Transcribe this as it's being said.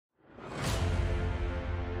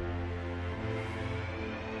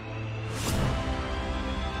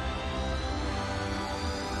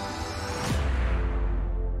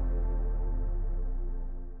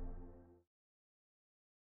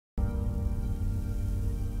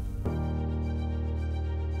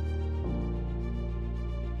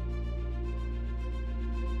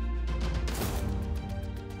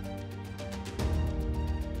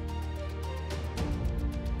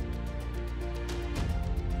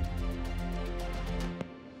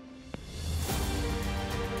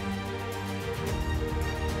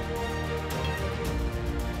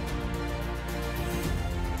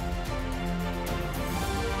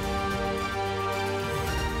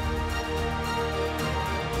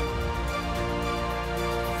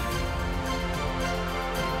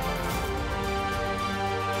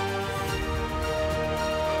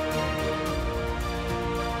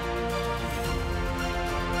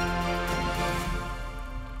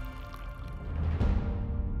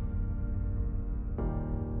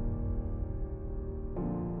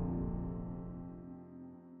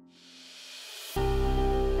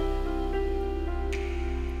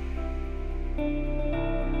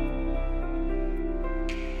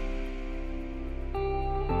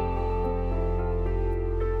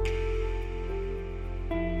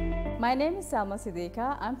My name is Salma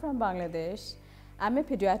Siddiqa. I'm from Bangladesh. I'm a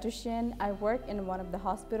pediatrician. I work in one of the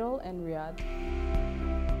hospitals in Riyadh.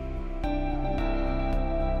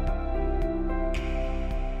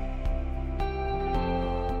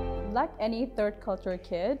 Like any third culture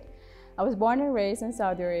kid, I was born and raised in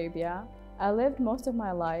Saudi Arabia. I lived most of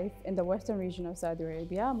my life in the western region of Saudi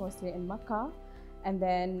Arabia, mostly in Mecca. And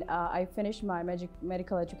then I finished my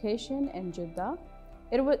medical education in Jeddah.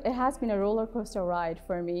 It has been a roller coaster ride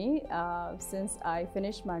for me since I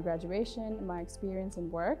finished my graduation, my experience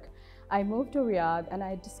in work. I moved to Riyadh and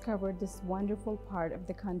I discovered this wonderful part of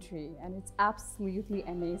the country, and it's absolutely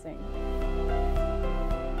amazing.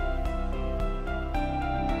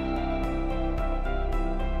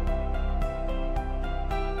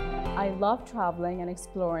 I love traveling and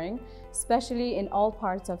exploring, especially in all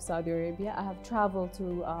parts of Saudi Arabia. I have traveled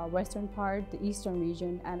to western part, the eastern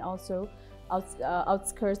region, and also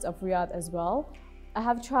outskirts of Riyadh as well. I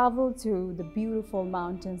have traveled to the beautiful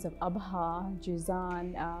mountains of Abha,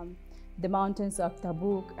 Jizan, the mountains of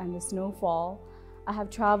Tabuk and the snowfall. I have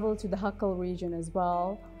traveled to the Hakal region as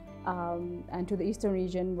well, and to the eastern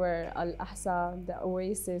region where Al-Ahsa, the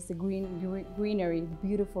oasis, the greenery, the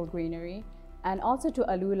beautiful greenery. And also to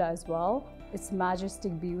Alula as well. Its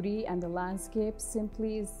majestic beauty and the landscape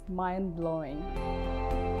simply is mind-blowing.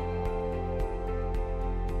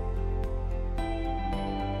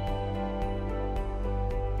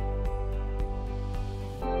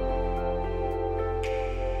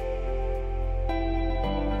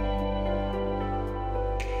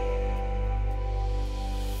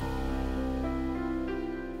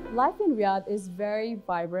 Life in Riyadh is very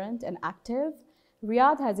vibrant and active.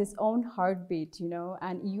 Riyadh has its own heartbeat,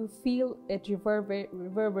 and you feel it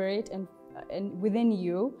reverberate within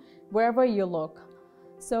you wherever you look.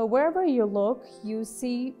 So wherever you look, you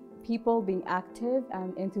see people being active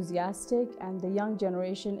and enthusiastic, and the young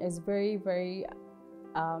generation is very, very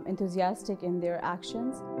enthusiastic in their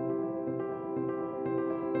actions.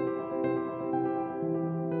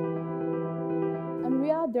 In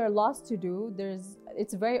Riyadh, there are lots to do.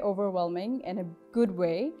 It's very overwhelming in a good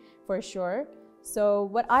way, for sure. So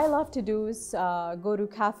what I love to do is go to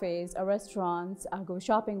cafes or restaurants, go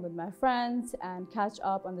shopping with my friends and catch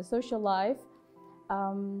up on the social life.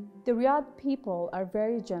 The Riyadh people are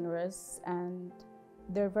very generous and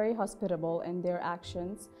they're very hospitable in their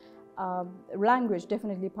actions. Language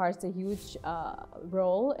definitely plays a huge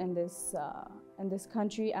role in this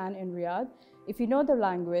country and in Riyadh. If you know the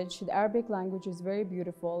language, the Arabic language is very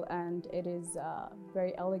beautiful and it is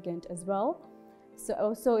very elegant as well.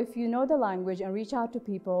 So if you know the language and reach out to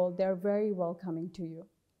people, they're very welcoming to you.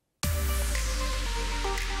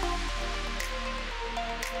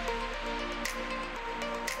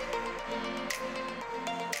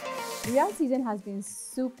 Riyadh season has been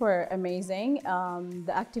super amazing.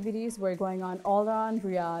 The activities were going on all around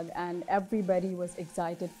Riyadh and everybody was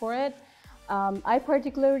excited for it. I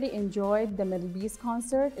particularly enjoyed the Middle East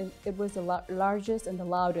concert. It was the largest and the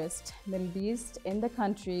loudest Middle East in the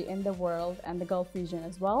country, in the world, and the Gulf region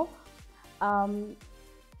as well.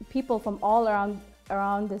 People from all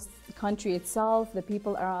around this country itself, the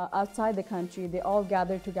people outside the country, they all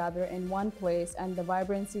gathered together in one place, and the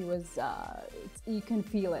vibrancy was, you can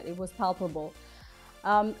feel it, it was palpable.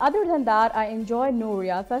 Other than that, I enjoyed New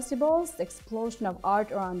Riyadh festivals, the explosion of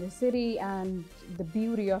art around the city, and the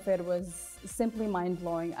beauty of it was simply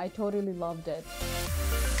mind-blowing. I totally loved it.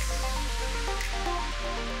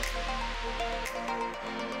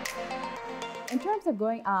 In terms of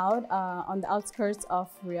going out on the outskirts of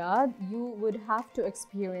Riyadh, you would have to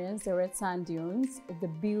experience the red sand dunes, the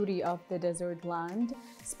beauty of the desert land,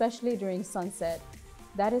 especially during sunset.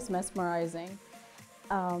 That is mesmerizing.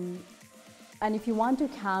 And if you want to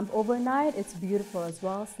camp overnight, it's beautiful as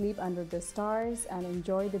well. Sleep under the stars and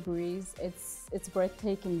enjoy the breeze. It's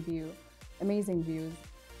breathtaking view, amazing views.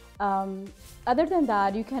 Other than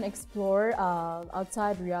that, you can explore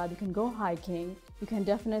outside Riyadh. You can go hiking. You can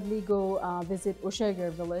definitely go visit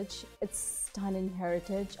Ushagar village. Its stunning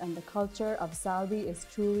heritage and the culture of Saudi is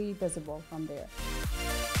truly visible from there.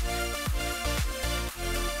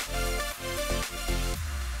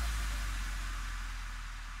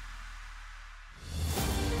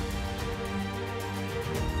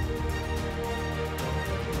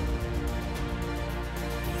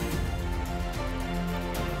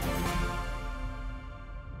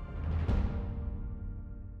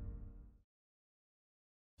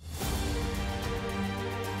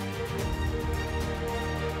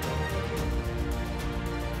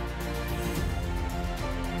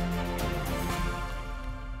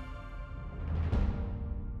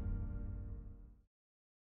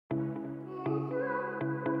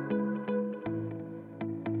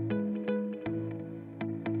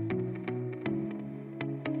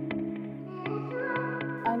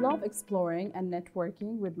 love exploring and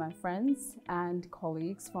networking with my friends and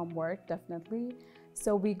colleagues from work, definitely.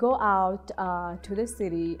 So we go out to the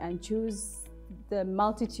city and choose the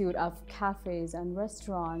multitude of cafes and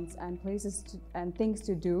restaurants and places and things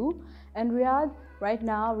to do. And Riyadh, right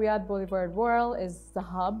now, Riyadh Boulevard World is the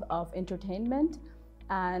hub of entertainment.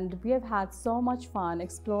 And we have had so much fun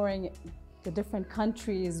exploring the different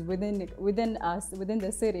countries within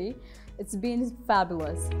the city. It's been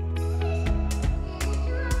fabulous.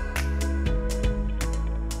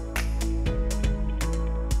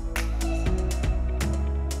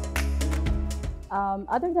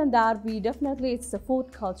 Other than that, it's the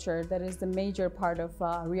food culture that is the major part of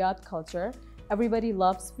Riyadh culture. Everybody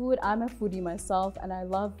loves food. I'm a foodie myself, and I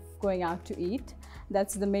love going out to eat.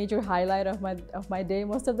 That's the major highlight of my day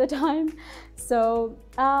most of the time. So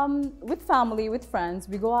with family, with friends,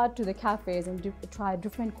 we go out to the cafes and try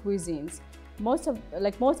different cuisines. Most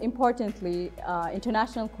importantly,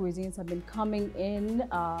 international cuisines have been coming in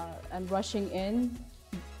and rushing in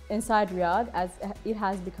inside Riyadh, as it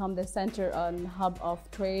has become the center and hub of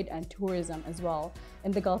trade and tourism as well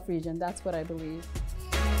in the Gulf region. That's what I believe.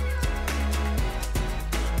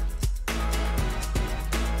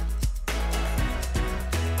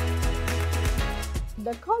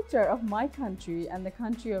 The culture of my country and the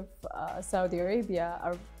country of Saudi Arabia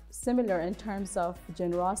are similar in terms of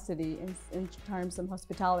generosity, in terms of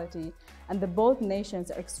hospitality, and both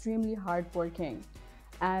nations are extremely hardworking.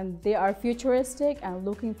 And they are futuristic and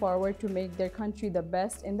looking forward to make their country the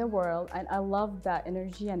best in the world. And I love that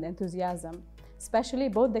energy and enthusiasm. Especially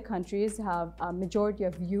both the countries have a majority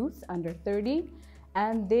of youth under 30,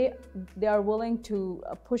 and they are willing to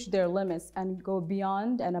push their limits and go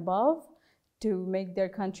beyond and above to make their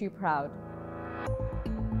country proud.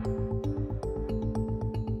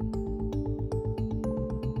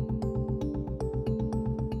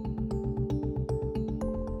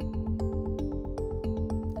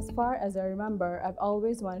 As far as I remember, I've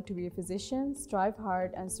always wanted to be a physician, strive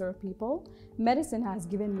hard, and serve people. Medicine has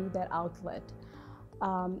given me that outlet.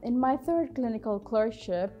 In my third clinical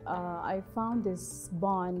clerkship, I found this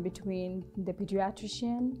bond between the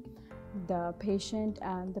pediatrician, the patient,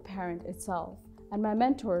 and the parent itself. And my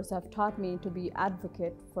mentors have taught me to be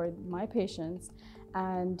advocate for my patients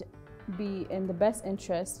and be in the best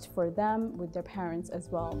interest for them with their parents as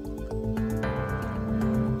well.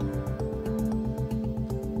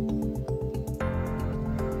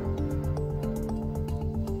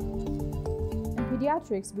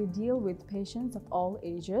 Pediatrics, we deal with patients of all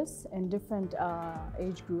ages in different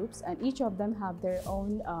age groups, and each of them have their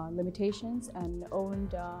own limitations and own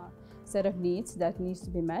set of needs that needs to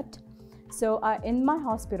be met. So in my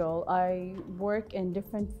hospital, I work in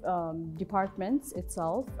different departments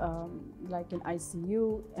itself, like in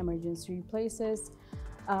ICU, emergency places,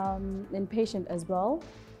 inpatient as well.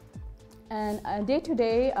 And day to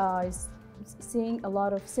day, seeing a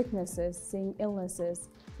lot of sicknesses, seeing illnesses,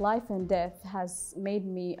 life and death has made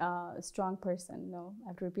me a strong person. No, I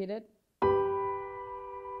have to repeat it.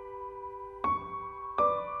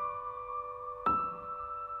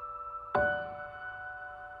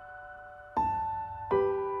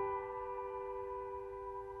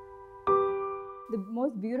 The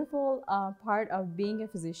most beautiful part of being a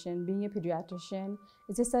physician, being a pediatrician,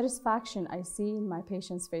 is the satisfaction I see in my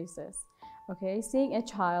patients' faces. Okay, seeing a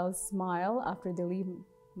child smile after they leave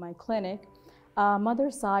my clinic, a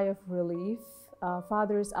mother's sigh of relief,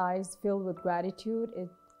 father's eyes filled with gratitude, it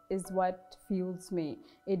is what fuels me.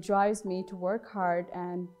 It drives me to work hard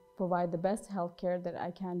and provide the best healthcare that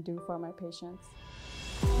I can do for my patients.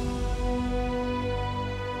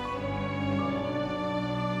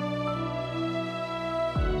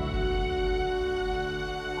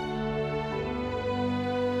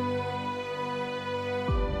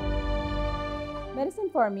 Medicine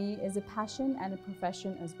for me is a passion and a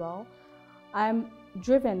profession as well. I'm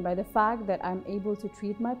driven by the fact that I'm able to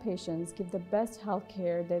treat my patients, give the best health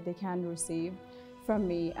care that they can receive from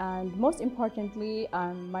me. And most importantly,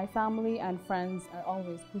 my family and friends are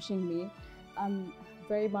always pushing me. I'm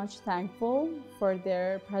very much thankful for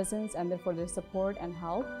their presence and for their support and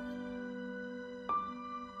help.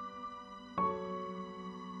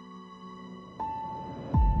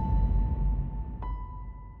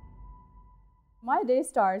 My day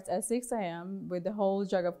starts at 6 a.m. with a whole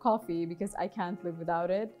jug of coffee because I can't live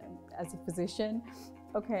without it as a physician.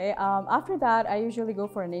 Okay, after that, I usually go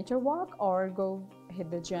for a nature walk or go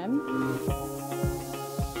hit the gym.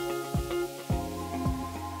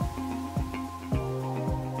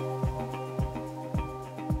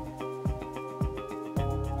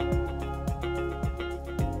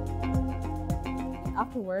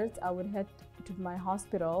 Afterwards, I would head to my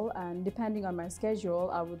hospital, and depending on my schedule,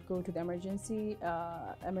 I would go to the emergency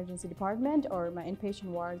department or my inpatient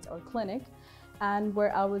wards or clinic, and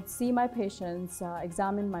where I would see my patients,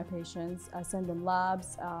 examine my patients, send them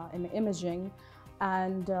labs, imaging,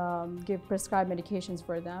 and give prescribed medications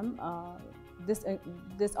for them.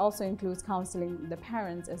 This also includes counseling the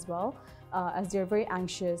parents as well, as they're very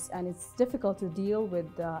anxious, and it's difficult to deal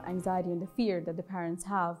with the anxiety and the fear that the parents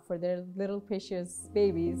have for their little precious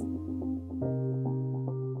babies.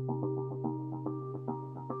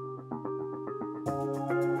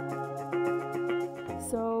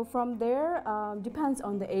 So from there, depends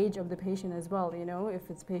on the age of the patient as well. You know, if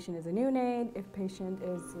it's patient is a neonate, if patient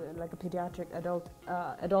is like a pediatric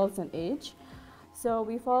adults in age. So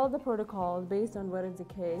we follow the protocols based on what is the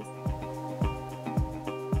case.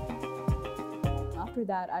 After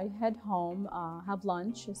that, I head home, have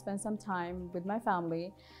lunch, spend some time with my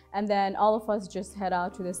family, and then all of us just head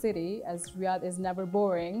out to the city, as Riyadh is never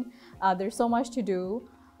boring. There's so much to do.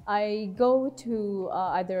 I go to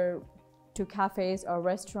either to cafes or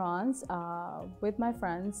restaurants with my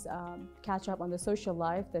friends, catch up on the social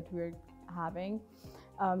life that we're having,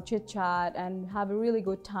 chit chat and have a really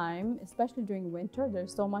good time, especially during winter.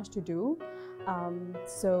 There's so much to do.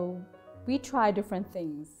 So we try different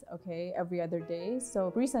things, okay, every other day.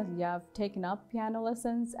 So recently I've taken up piano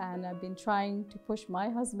lessons, and I've been trying to push my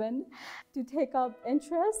husband to take up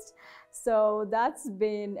interest. So that's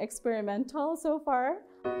been experimental so far.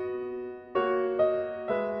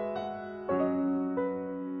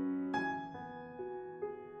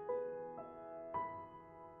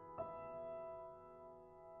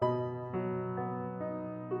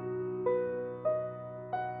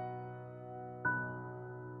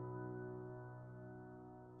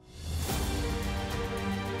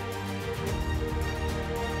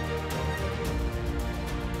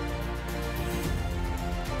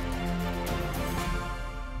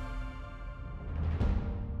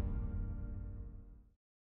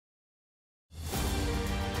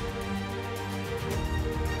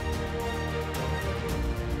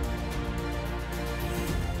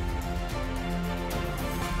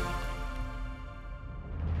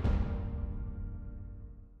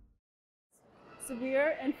 So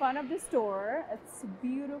we're in front of the store. It's a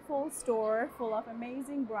beautiful store full of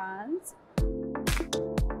amazing brands.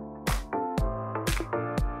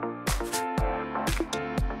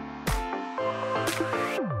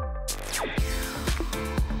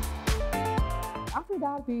 After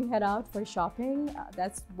that, we head out for shopping.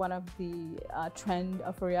 That's one of the trend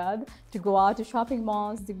of Riyadh, to go out to shopping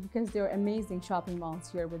malls, because there are amazing shopping malls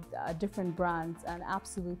here with different brands and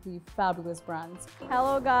absolutely fabulous brands.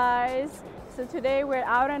 Hello guys! So today we're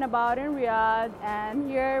out and about in Riyadh, and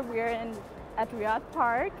here we're at Riyadh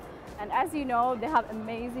Park. And as you know, they have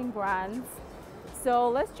amazing brands. So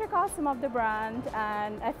let's check out some of the brands,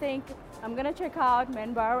 and I think I'm gonna check out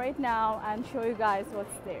Minbar right now and show you guys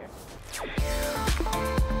what's there.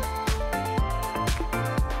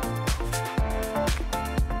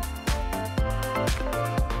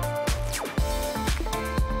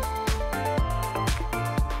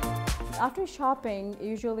 After shopping,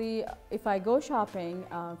 usually if I go shopping,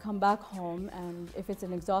 come back home, and if it's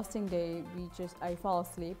an exhausting day, I fall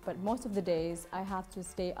asleep. But most of the days I have to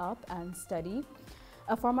stay up and study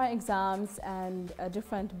for my exams and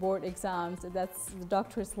different board exams. That's the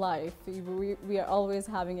doctor's life. We are always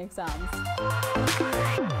having exams.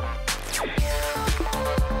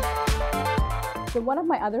 So one of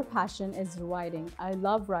my other passion is writing. I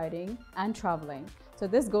love writing and traveling. So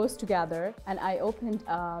this goes together, and I opened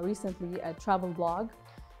recently a travel blog,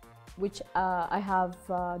 which I have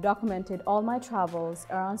documented all my travels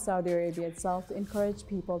around Saudi Arabia itself to encourage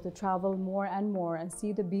people to travel more and more and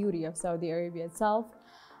see the beauty of Saudi Arabia itself.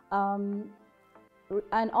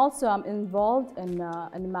 And also I'm involved in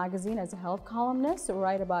a magazine as a health columnist, so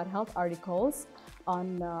write about health articles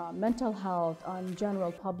on mental health, on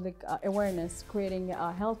general public awareness, creating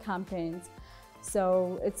health campaigns.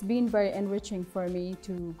 So it's been very enriching for me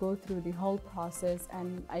to go through the whole process,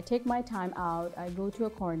 and I take my time out. I go to a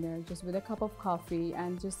corner just with a cup of coffee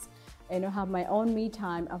and just have my own me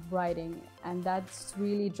time of writing, and that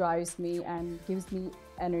really drives me and gives me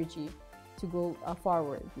energy to go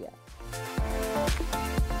forward. Yeah.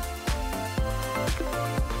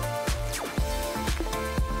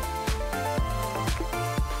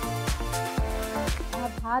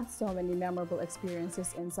 I've had so many memorable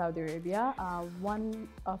experiences in Saudi Arabia, one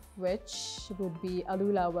of which would be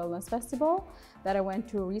Alula Wellness Festival that I went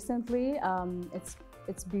to recently.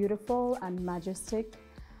 It's beautiful and majestic.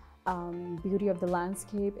 Beauty of the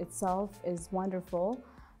landscape itself is wonderful.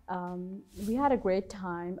 We had a great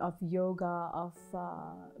time of yoga, of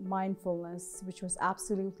mindfulness, which was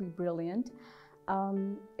absolutely brilliant.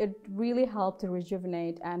 It really helped to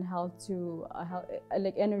rejuvenate and helped to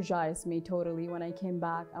like energize me totally. When I came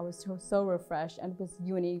back, I was so refreshed, and it was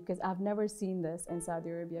unique because I've never seen this in Saudi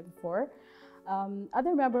Arabia before.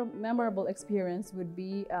 Other memorable experience would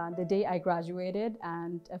be the day I graduated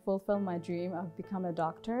and I fulfilled my dream of become a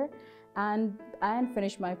doctor and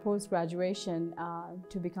finish my post-graduation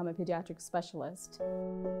to become a pediatric specialist.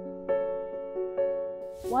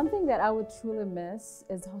 One thing that I would truly miss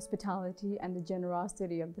is the hospitality and the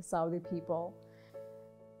generosity of the Saudi people.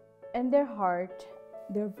 In their heart,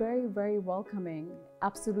 they're very, very welcoming.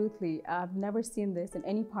 Absolutely. I've never seen this in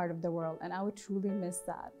any part of the world, and I would truly miss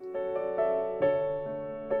that.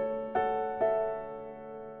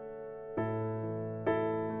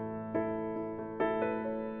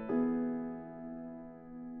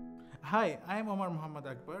 Hi, I'm Omar Muhammad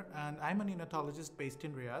Akbar, and I'm a neonatologist based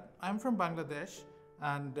in Riyadh. I'm from Bangladesh,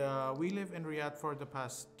 and we live in Riyadh for the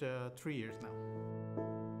past 3 years now.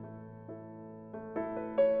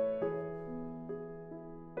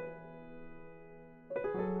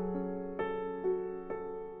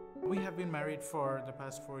 We have been married for the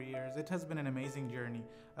past 4 years. It has been an amazing journey.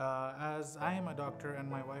 As I am a doctor and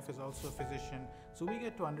my wife is also a physician, so we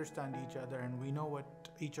get to understand each other and we know what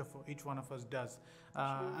each one of us does.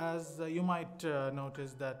 As you might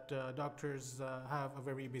notice that doctors have a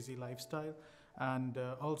very busy lifestyle, and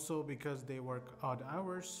also because they work odd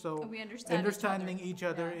hours, so we understand understanding each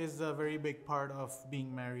other Yeah. is a very big part of being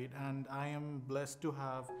married. And I am blessed to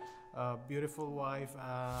have a beautiful wife,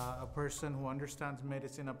 a person who understands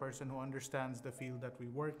medicine, a person who understands the field that we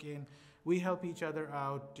work in. We help each other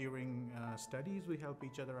out during studies, we help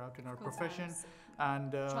each other out in our profession,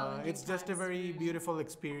 and it's just a very beautiful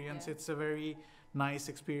experience. It's a very nice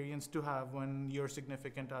experience to have when your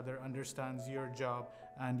significant other understands your job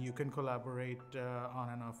and you can collaborate on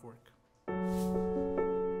and off work.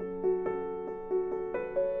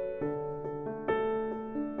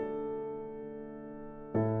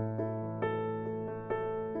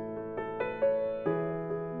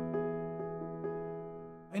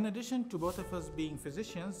 In addition to both of us being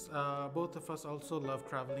physicians, both of us also love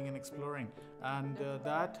traveling and exploring, and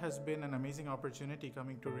that has been an amazing opportunity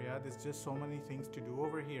coming to Riyadh. There's just so many things to do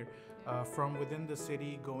over here, from within the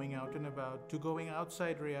city, going out and about, to going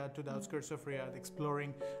outside Riyadh to the outskirts of Riyadh,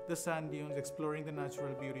 exploring the sand dunes, exploring the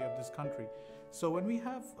natural beauty of this country. So when we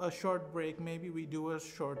have a short break, maybe we do a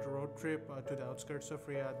short road trip to the outskirts of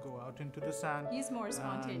Riyadh, go out into the sand. He's more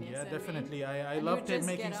spontaneous Yeah, than definitely. me. I And love we would just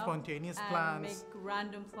making get up spontaneous and plans. make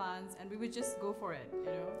random plans, and we would just go for it,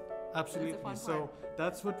 you know? Absolutely. That's the fun So part.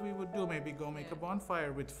 that's what we would do. Maybe go make a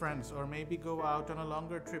bonfire with friends, or maybe go out on a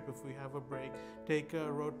longer trip if we have a break. Take a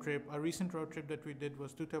road trip. A recent road trip that we did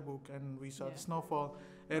was to Tabuk, and we saw the snowfall.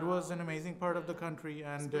 It was an amazing part of the country,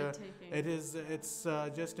 and it's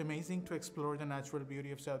just amazing to explore the natural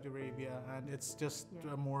beauty of Saudi Arabia, and it's just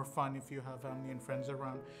more fun if you have family and friends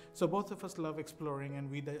around. So both of us love exploring, and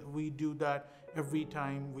we do that every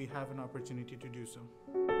time we have an opportunity to do so.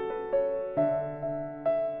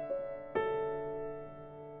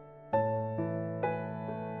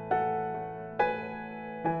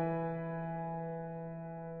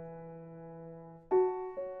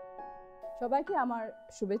 সবাইকে আমার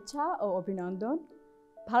শুভেচ্ছা ও অভিনন্দন।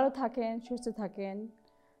 ভালো থাকেন, সুস্থ থাকেন,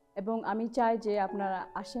 এবং আমি চাই যে আপনারা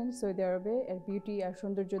আসেন সৌদি আরবে এর বিউটি আর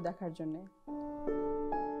সৌন্দর্য দেখার জন্য।